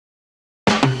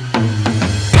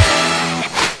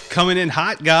Coming in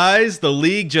hot, guys. The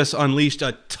league just unleashed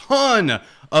a ton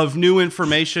of new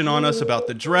information on us about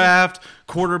the draft,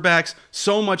 quarterbacks,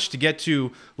 so much to get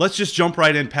to. Let's just jump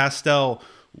right in. Pastel,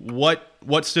 what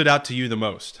stood out to you the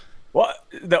most? Well,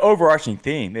 the overarching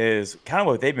theme is kind of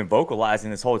what they've been vocalizing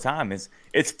this whole time is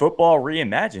it's football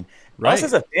reimagined. Right. Us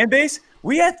as a fan base,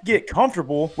 we have to get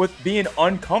comfortable with being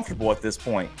uncomfortable at this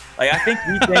point. Like, I think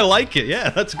we think, I like it. Yeah,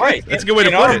 that's great. Right. That's a good way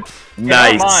to put it.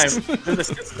 Nice. In our mind, there's a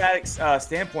systematic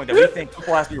standpoint that we think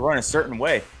football has to be run a certain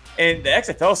way. And the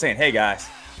XFL is saying, hey, guys,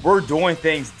 we're doing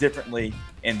things differently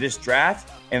in this draft,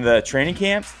 in the training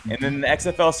camps, and then the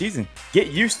XFL season. Get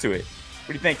used to it. What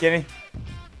do you think, Kenny?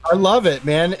 I love it,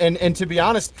 man. And to be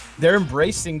honest, they're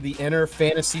embracing the inner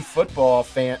fantasy football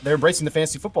fan. They're embracing the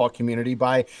fantasy football community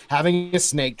by having a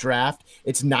snake draft.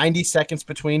 It's 90 seconds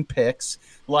between picks.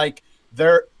 Like,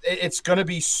 it's going to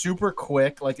be super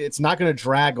quick. Like, it's not going to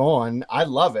drag on. I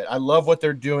love it. I love what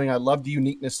they're doing. I love the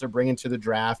uniqueness they're bringing to the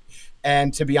draft.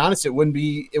 And to be honest, it wouldn't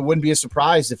be a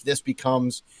surprise if this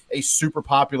becomes a super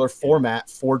popular format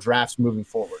for drafts moving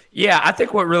forward. Yeah, I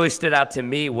think what really stood out to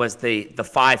me was the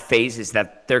 5 phases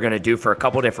that they're going to do for a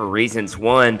couple different reasons.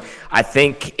 One, I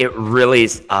think it really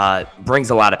brings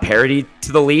a lot of parity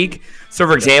to the league. So,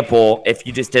 for example, if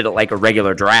you just did it like a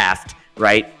regular draft,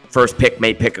 right? First pick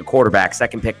may pick a quarterback,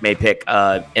 second pick may pick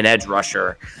an edge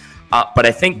rusher. But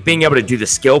I think being able to do the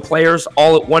skill players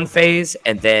all at one phase,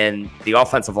 and then the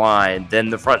offensive line, then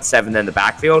the front 7, then the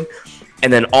backfield,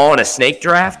 and then all in a snake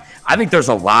draft, I think there's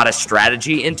a lot of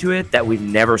strategy into it that we've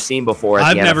never seen before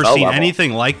at the NFL never seen level.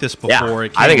 Anything like this before.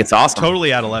 Yeah, I think it's awesome.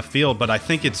 Totally out of left field, but I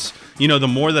think it's, the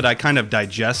more that I kind of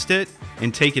digest it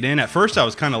and take it in, at first I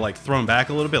was kind of like thrown back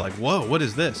a little bit, like, whoa, what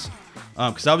is this?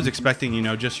 Because I was expecting,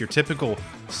 just your typical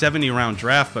 70-round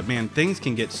draft, but man, things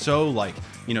can get so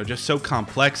just so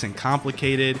complex and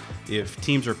complicated if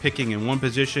teams are picking in one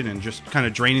position and just kind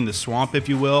of draining the swamp, if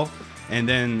you will, and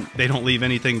then they don't leave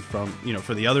anything from,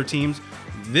 for the other teams.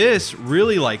 This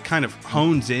really kind of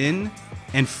hones in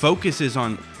and focuses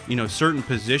on, certain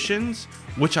positions,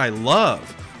 which I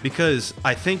love because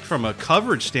I think from a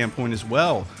coverage standpoint as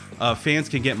well, fans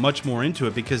can get much more into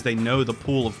it because they know the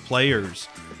pool of players.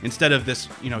 Instead of this,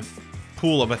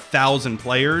 pool of 1,000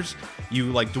 players,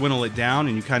 you dwindle it down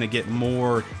and you kind of get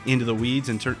more into the weeds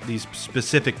in these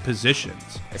specific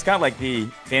positions. It's kind of like the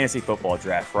fantasy football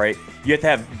draft, right? You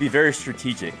have to be very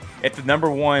strategic. If the number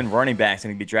 1 running back is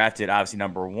going to be drafted, obviously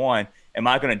number 1, am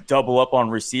I going to double up on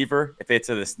receiver if it's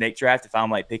the snake draft? If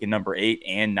I'm picking number 8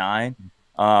 and 9,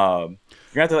 you're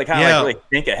going to have to really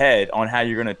think ahead on how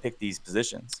you're going to pick these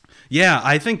positions. Yeah,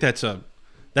 I think that's a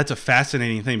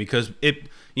fascinating thing because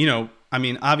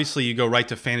obviously you go right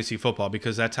to fantasy football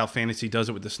because that's how fantasy does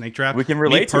it with the snake draft. We can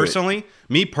relate to it.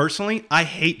 Me personally, I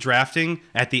hate drafting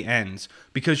at the ends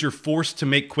because you're forced to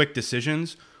make quick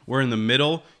decisions. Where in the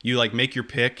middle, you make your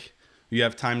pick. You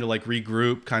have time to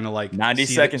regroup, kind of 90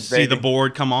 seconds, see the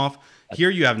board come off. Here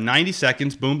you have 90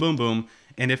 seconds, boom, boom, boom.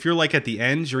 And if you're at the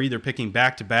ends, you're either picking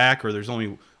back to back or there's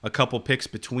only a couple picks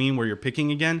between where you're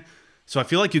picking again. So I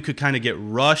feel like you could kind of get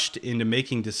rushed into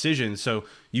making decisions. So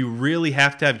you really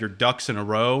have to have your ducks in a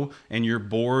row and your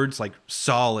boards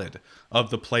solid of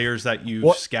the players that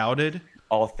you've scouted.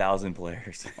 All 1,000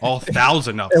 players. All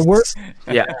 1,000 of them.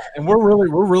 And we're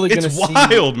really going to see. It's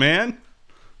wild, man.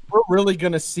 We're really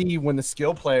going to see when the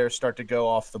skill players start to go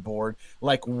off the board,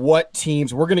 what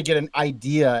teams. We're going to get an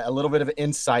idea, a little bit of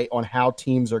insight on how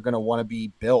teams are going to want to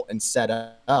be built and set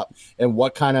up, and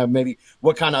what kind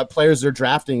of players they're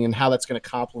drafting, and how that's going to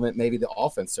complement maybe the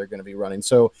offense they're going to be running.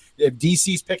 So if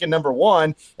DC's picking number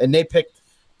 1 and they pick,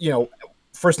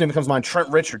 first name that comes to mind, Trent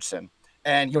Richardson.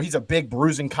 And, he's a big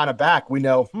bruising kind of back. We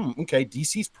know, okay,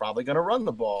 DC's probably going to run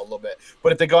the ball a little bit.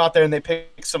 But if they go out there and they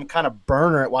pick some kind of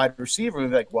burner at wide receiver, we'd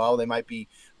be like, well, they might be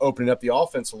opening up the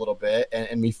offense a little bit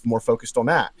and be more focused on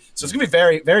that. So it's going to be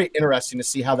very, very interesting to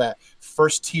see how that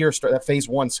first tier that phase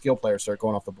 1 skill players start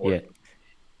going off the board.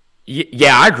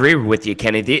 Yeah, I agree with you,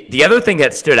 Kenny. The other thing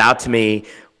that stood out to me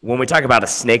when we talk about a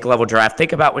snake level draft,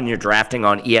 think about when you're drafting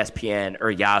on ESPN or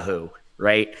Yahoo,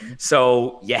 right?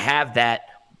 So you have that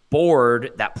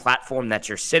board, that platform that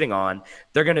you're sitting on.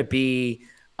 They're going to be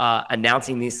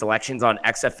announcing these selections on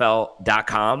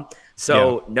XFL.com.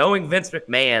 So knowing Vince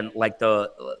McMahon,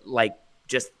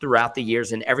 just throughout the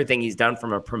years and everything he's done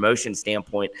from a promotion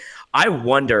standpoint, I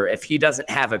wonder if he doesn't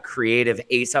have a creative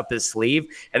ace up his sleeve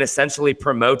and essentially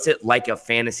promotes it like a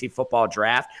fantasy football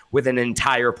draft with an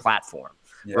entire platform.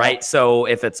 Yeah. Right. So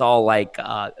if it's all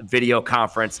video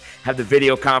conference, have the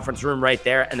video conference room right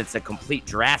there, and it's a complete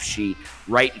draft sheet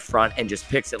right in front and just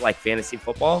picks it like fantasy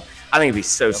football. I think it'd be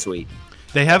so sweet.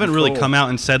 They haven't really come out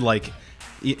and said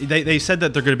they said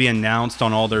that they're going to be announced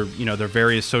on all their their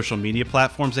various social media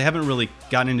platforms. They haven't really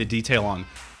gotten into detail on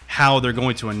how they're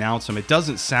going to announce them. It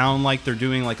doesn't sound like they're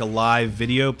doing like a live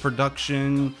video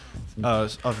production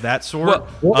of that sort,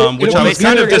 which I was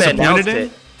kind of disappointed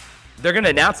in. They're going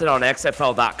to announce it on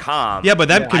XFL.com. Yeah, but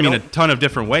that could mean a ton of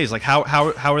different ways. Like how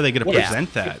are they going to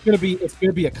present that? It's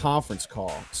going to be a conference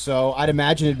call. So I'd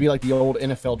imagine it'd be like the old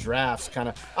NFL drafts, kind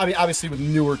of. I mean, obviously with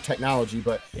newer technology,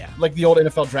 but like the old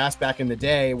NFL drafts back in the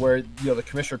day, where the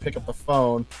commissioner would pick up the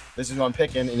phone. This is who I'm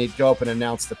picking, and he'd go up and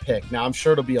announce the pick. Now I'm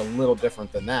sure it'll be a little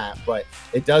different than that, but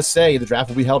it does say the draft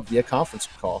will be held via conference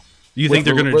call. You think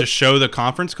they're going to just show the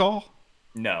conference call?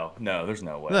 No, there's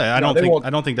no way. I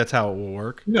don't think that's how it will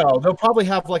work. No, they'll probably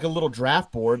have like a little draft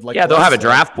board. Like they'll have a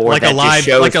draft board, like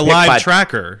a live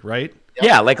tracker, right?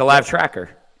 Yeah, like a live tracker,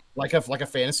 like a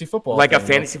fantasy football, a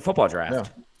fantasy football draft.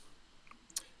 Yeah.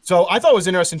 So I thought it was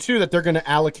interesting too that they're going to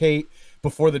allocate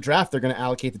before the draft. They're going to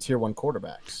allocate the tier 1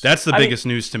 quarterbacks. That's the biggest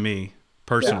news to me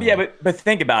personally. Yeah, but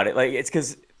think about it. Like it's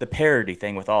because the parity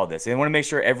thing with all this. They want to make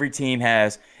sure every team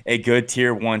has a good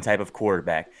tier 1 type of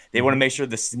quarterback. They want to make sure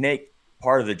the snake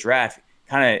part of the draft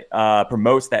kind of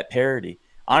promotes that parity.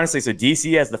 Honestly, so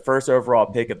DC has the first overall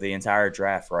pick of the entire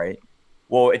draft, right?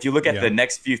 Well, if you look at the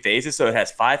next few phases, so it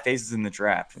has 5 phases in the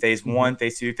draft: phase 1,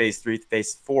 phase 2, phase 3,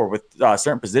 phase 4, with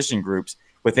certain position groups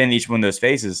within each one of those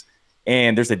phases.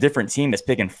 And there's a different team that's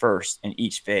picking first in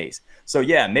each phase. So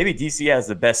yeah, maybe DC has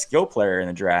the best skill player in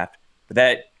the draft, but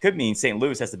that could mean St.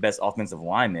 Louis has the best offensive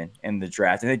lineman in the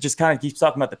draft. And it just kind of keeps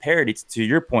talking about the parity, to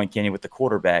your point, Kenny, with the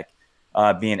quarterback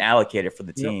being allocated for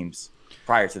the teams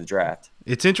prior to the draft.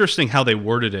 It's interesting how they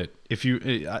worded it.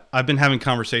 I've been having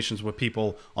conversations with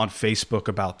people on Facebook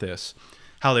about this,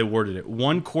 how they worded it.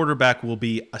 One quarterback will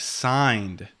be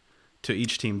assigned to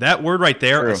each team. That word right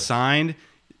there, assigned,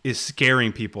 is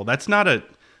scaring people. That's not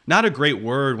a great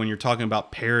word when you're talking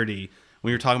about parity,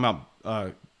 when you're talking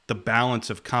about the balance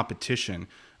of competition.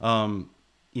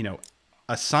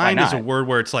 Assigned is a word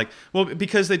where it's like, well,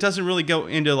 because it doesn't really go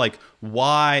into like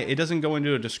why. It doesn't go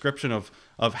into a description of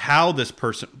how this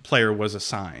player was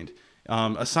assigned.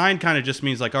 Assigned kind of just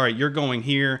means like, all right, you're going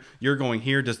here, you're going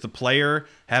here. Does the player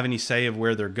have any say of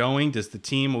where they're going? Does the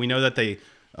team? We know that they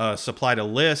supplied a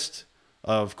list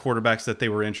of quarterbacks that they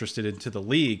were interested in to the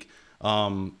league.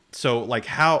 So like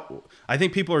how I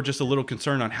think people are just a little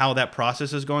concerned on how that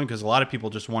process is going, because a lot of people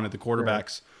just wanted the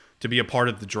quarterbacks to be a part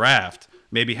of the draft.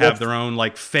 Maybe have their own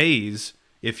like phase,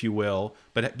 if you will,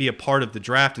 but be a part of the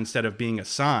draft instead of being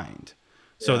assigned.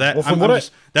 So that's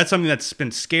something that's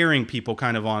been scaring people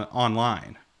kind of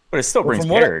online. But it still brings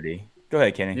parity. Go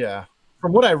ahead, Kenny. Yeah.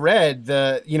 From what I read,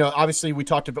 obviously we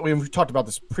talked about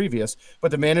this previous,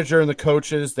 but the manager and the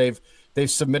coaches, they've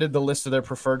submitted the list of their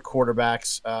preferred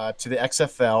quarterbacks to the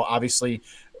XFL. Obviously,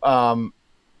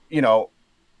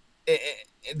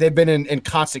 they've been in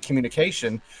constant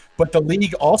communication, but the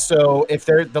league also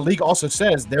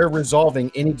says they're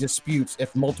resolving any disputes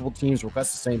if multiple teams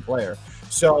request the same player.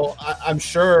 So I'm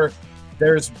sure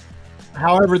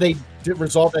however they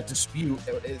resolve that dispute,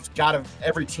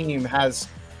 every team has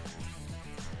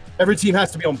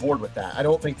to be on board with that. I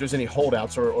don't think there's any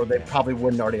holdouts, or they probably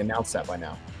wouldn't already announce that by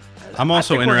now. I'm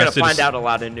also interested. We're going to find out a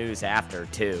lot of news after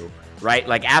too. Right?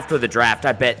 Like after the draft,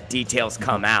 I bet details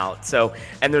come out. So,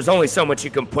 and there's only so much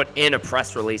you can put in a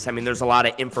press release. I mean, there's a lot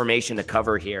of information to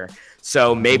cover here.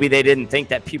 So maybe they didn't think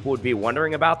that people would be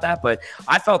wondering about that, but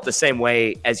I felt the same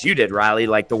way as you did, Riley.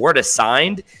 Like the word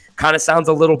assigned kind of sounds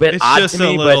a little bit odd to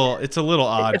me. It's a little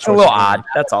odd. It's a little odd.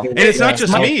 That's all. And it's not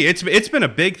just me. It's been a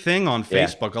big thing on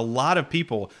Facebook. A lot of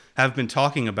people have been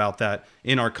talking about that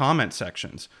in our comment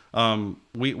sections.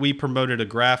 We promoted a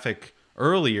graphic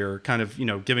earlier, kind of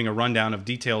giving a rundown of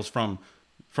details from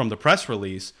the press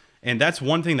release, and that's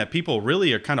one thing that people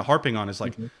really are kind of harping on is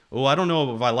like, oh, I don't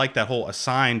know if I like that whole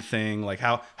assigned thing. Like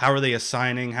how are they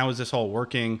assigning? How is this all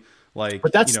working? Like,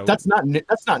 but that's not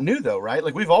new though, right?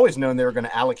 Like we've always known they were going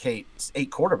to allocate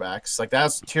 8 quarterbacks. Like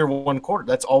that's tier 1 quarter.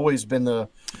 That's always been the.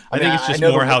 I think it's just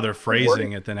more how they're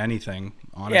phrasing it than anything,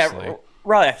 honestly. Yeah,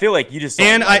 Riley, I feel like you just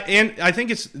I think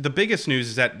it's the biggest news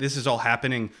is that this is all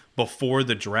happening before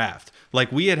the draft. Like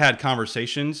we had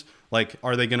conversations like,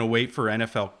 are they going to wait for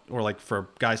NFL or like for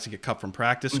guys to get cut from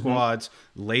practice squads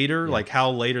later? Like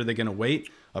how late are they going to wait?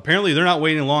 Apparently they're not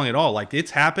waiting long at all. Like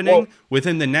it's happening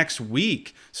within the next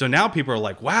week. So now people are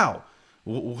like, wow,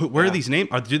 where are these names?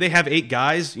 Do they have 8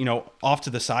 guys, off to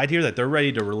the side here that they're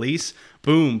ready to release?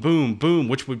 Boom, boom, boom,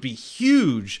 which would be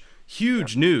huge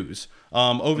news.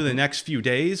 Over the next few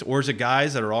days, or is it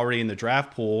guys that are already in the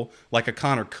draft pool, like a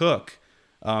Connor Cook,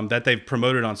 that they've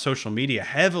promoted on social media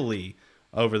heavily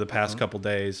over the past couple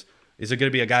days? Is it going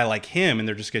to be a guy like him, and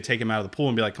they're just going to take him out of the pool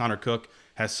and be like, Connor Cook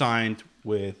has signed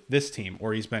with this team,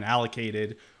 or he's been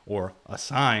allocated or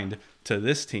assigned to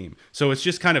this team? So it's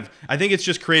just kind of, I think it's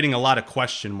just creating a lot of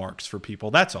question marks for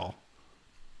people. That's all.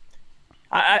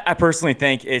 I personally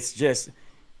think it's just,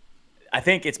 I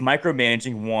think it's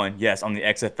micromanaging, one, yes, on the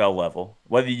XFL level.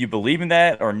 Whether you believe in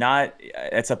that or not,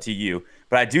 that's up to you.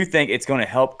 But I do think it's going to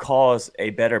help cause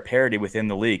a better parity within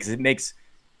the league, because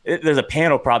there's a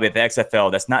panel probably at the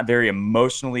XFL that's not very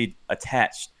emotionally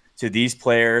attached to these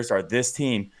players or this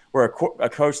team, where a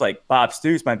coach like Bob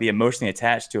Stoops might be emotionally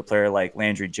attached to a player like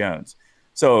Landry Jones.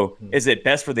 So is it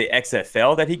best for the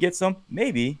XFL that he gets them?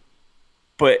 Maybe.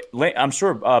 But I'm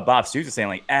sure Bob Stoops is saying,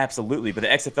 like, absolutely. But the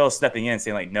XFL is stepping in and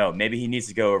saying, like, no, maybe he needs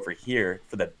to go over here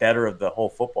for the better of the whole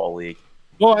football league.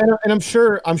 Well, and I'm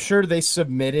sure everybody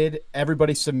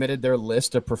submitted their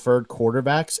list of preferred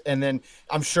quarterbacks, and then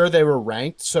I'm sure they were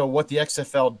ranked. So what the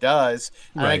XFL does,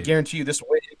 and I guarantee you this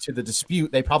went into the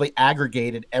dispute, they probably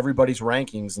aggregated everybody's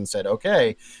rankings and said,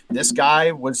 okay, this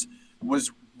guy was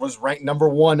ranked number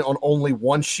one on only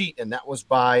one sheet, and that was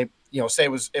by, say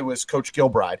it was Coach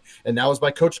Gilbride, and that was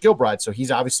by Coach Gilbride, so he's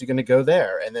obviously going to go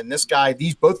there. And then this guy,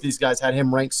 both these guys had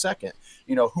him ranked second.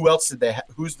 Who else did they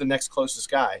who's the next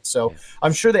closest guy? So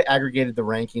I'm sure they aggregated the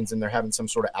rankings, and they're having some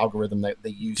sort of algorithm that they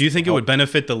use. Do you think it would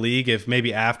benefit the league if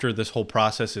maybe after this whole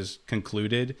process is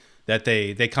concluded that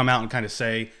they come out and kind of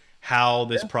say how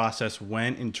this process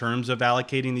went in terms of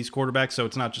allocating these quarterbacks? So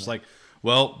it's not just like,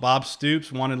 well, Bob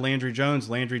Stoops wanted Landry Jones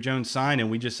signed,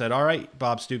 and we just said, all right,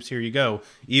 Bob Stoops, here you go.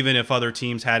 Even if other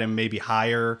teams had him maybe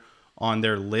higher on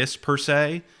their list per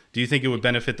se, do you think it would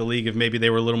benefit the league if maybe they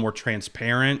were a little more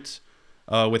transparent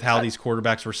with how these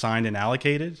quarterbacks were signed and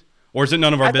allocated? Or is it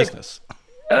none of our business?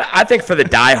 I think for the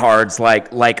diehards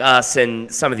like us and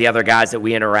some of the other guys that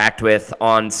we interact with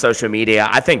on social media,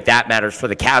 I think that matters. For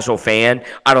the casual fan,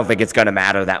 I don't think it's going to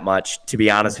matter that much, to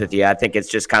be honest with you. I think it's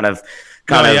just kind of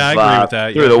I agree with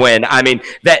that. Through the wind. I mean,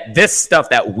 that this stuff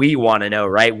that we want to know,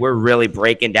 right? We're really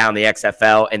breaking down the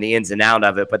XFL and the ins and outs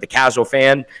of it, but the casual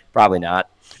fan, probably not.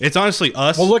 It's honestly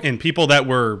us and people that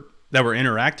we're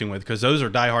interacting with, because those are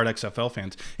diehard XFL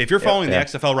fans. If you're following the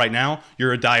XFL right now,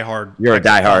 you're a diehard. You're a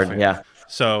diehard fan. Yeah.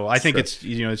 So I think it's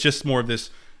it's just more of this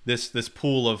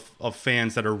pool of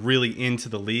fans that are really into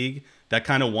the league that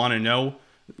kind of want to know.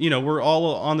 We're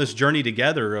all on this journey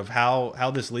together of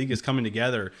how this league is coming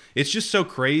together. It's just so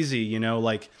crazy,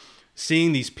 like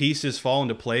seeing these pieces fall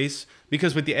into place.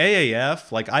 Because with the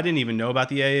AAF, like, I didn't even know about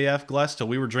the AAF, Gless, till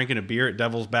we were drinking a beer at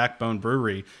Devil's Backbone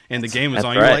Brewery and the game was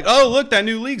on. You're like, oh, look, that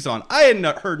new league's on. I hadn't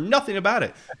heard nothing about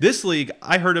it. This league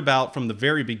I heard about from the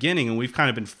very beginning, and we've kind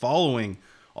of been following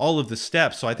all of the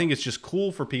steps. So I think it's just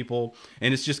cool for people,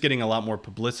 and it's just getting a lot more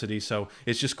publicity. So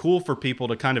it's just cool for people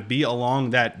to kind of be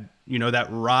along that, that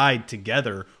ride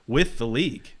together with the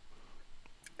league.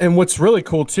 And what's really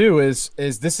cool too is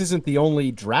this isn't the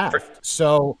only draft.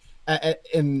 So at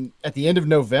the end of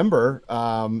November,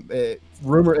 if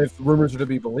rumors are to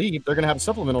be believed, they're going to have a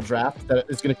supplemental draft that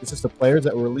is going to consist of players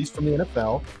that were released from the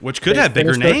NFL, which could have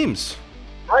bigger names,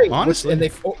 right?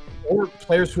 Honestly, or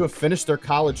players who have finished their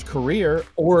college career,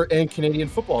 and Canadian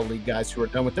Football League guys who are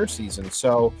done with their season.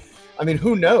 So, I mean,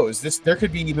 who knows? There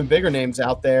could be even bigger names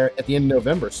out there at the end of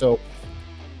November. So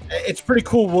it's pretty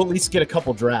cool. We'll at least get a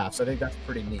couple drafts. I think that's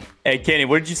pretty neat. Hey, Kenny,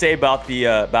 what did you say about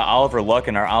about Oliver Luck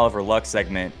in our Oliver Luck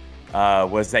segment?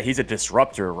 Was that he's a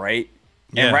disruptor, right?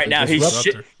 Yeah, and right now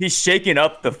he's shaking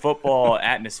up the football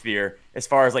atmosphere as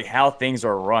far as like how things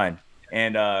are run.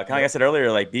 And kind of like I said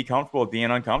earlier, like, be comfortable with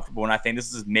being uncomfortable. And I think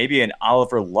this is maybe an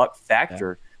Oliver Luck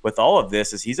factor with all of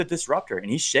this, is he's a disruptor and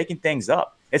he's shaking things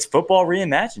up. It's football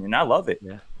reimagined, and I love it.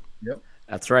 Yeah, yep,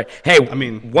 that's right. Hey, I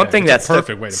mean, one thing that's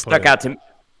stuck out to me.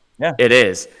 Yeah, it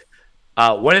is.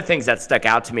 One of the things that stuck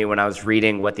out to me when I was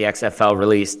reading what the XFL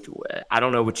released, I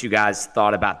don't know what you guys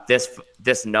thought about this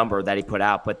number that he put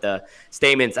out, but the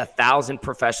statement's 1,000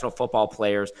 professional football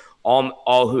players,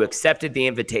 all who accepted the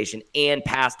invitation and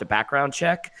passed a background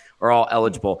check, are all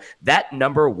eligible. That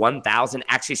number 1,000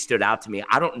 actually stood out to me.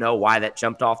 I don't know why that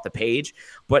jumped off the page,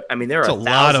 but I mean, there are a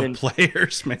lot of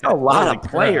players, man. A lot of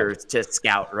players to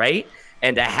scout, right?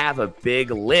 And to have a big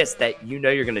list that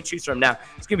you're going to choose from. Now,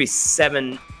 it's going to be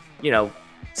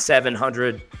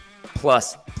 700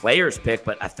 plus players picked,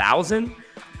 but 1,000,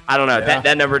 I don't know. Yeah.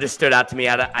 That number just stood out to me.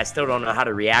 I still don't know how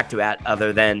to react to that,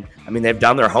 other than, I mean, they've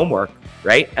done their homework,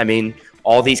 right? I mean,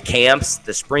 all these camps,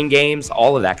 the spring games,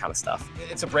 all of that kind of stuff.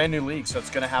 It's a brand new league, so it's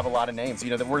going to have a lot of names.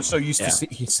 That we're so used to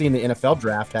seeing the NFL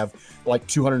draft have like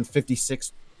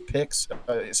 256 picks,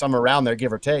 some around there,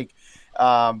 give or take.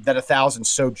 That 1,000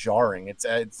 so jarring. It's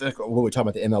what are we talking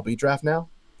about, the MLB draft now?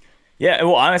 Yeah,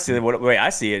 well, honestly, the way I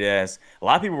see it is a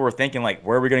lot of people were thinking, like,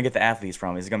 where are we going to get the athletes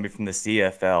from? Is it going to be from the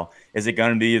CFL? Is it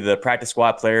going to be the practice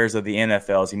squad players of the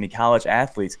NFL? Is it going to be college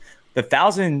athletes? The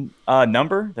 1,000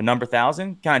 number, the number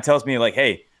 1,000, kind of tells me, like,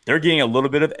 hey, they're getting a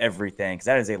little bit of everything, because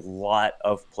that is a lot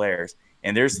of players.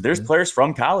 And there's players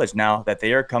from college now that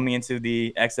they are coming into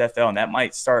the XFL, and that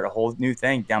might start a whole new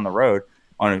thing down the road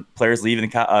on players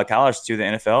leaving college to the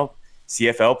NFL,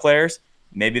 CFL players.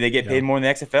 Maybe they get paid more in the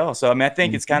XFL. So, I mean, I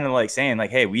think it's kind of like saying,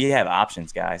 like, hey, we have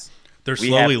options, guys. They're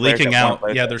slowly leaking out.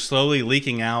 Yeah, they're slowly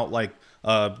leaking out, like,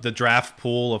 the draft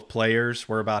pool of players.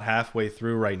 We're about halfway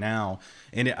through right now.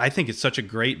 And I think it's such a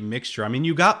great mixture. I mean,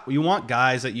 you want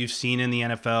guys that you've seen in the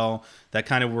NFL that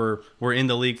kind of were in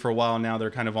the league for a while now.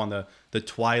 They're kind of on the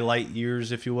twilight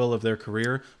years, if you will, of their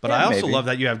career. But I also love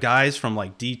that you have guys from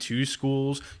like D2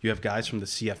 schools. You have guys from the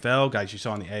CFL, guys you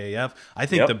saw in the AAF. I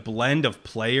think the blend of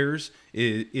players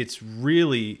it's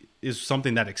really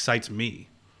something that excites me.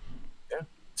 Yeah,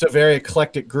 it's a very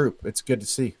eclectic group. It's good to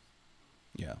see.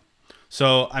 Yeah.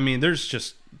 So I mean, there's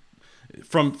just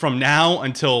from now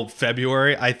until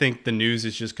February, I think the news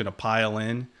is just going to pile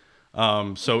in.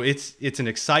 So it's an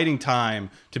exciting time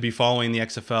to be following the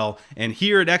XFL. And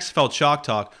here at XFL Chalk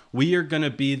Talk, we are going to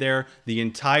be there the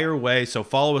entire way. So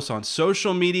follow us on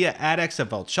social media at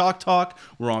XFL Chalk Talk.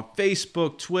 We're on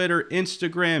Facebook, Twitter,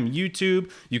 Instagram,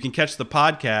 YouTube. You can catch the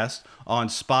podcast on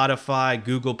Spotify,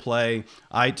 Google Play,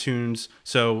 iTunes.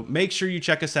 So make sure you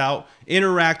check us out,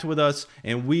 interact with us,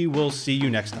 and we will see you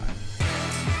next time.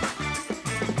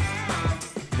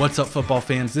 What's up, football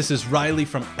fans? This is Riley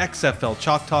from XFL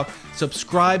Chalk Talk.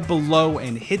 Subscribe below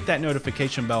and hit that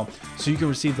notification bell so you can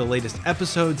receive the latest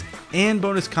episodes and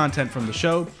bonus content from the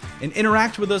show. And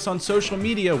interact with us on social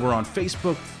media. We're on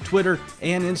Facebook, Twitter,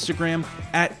 and Instagram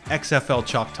at XFL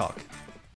Chalk Talk.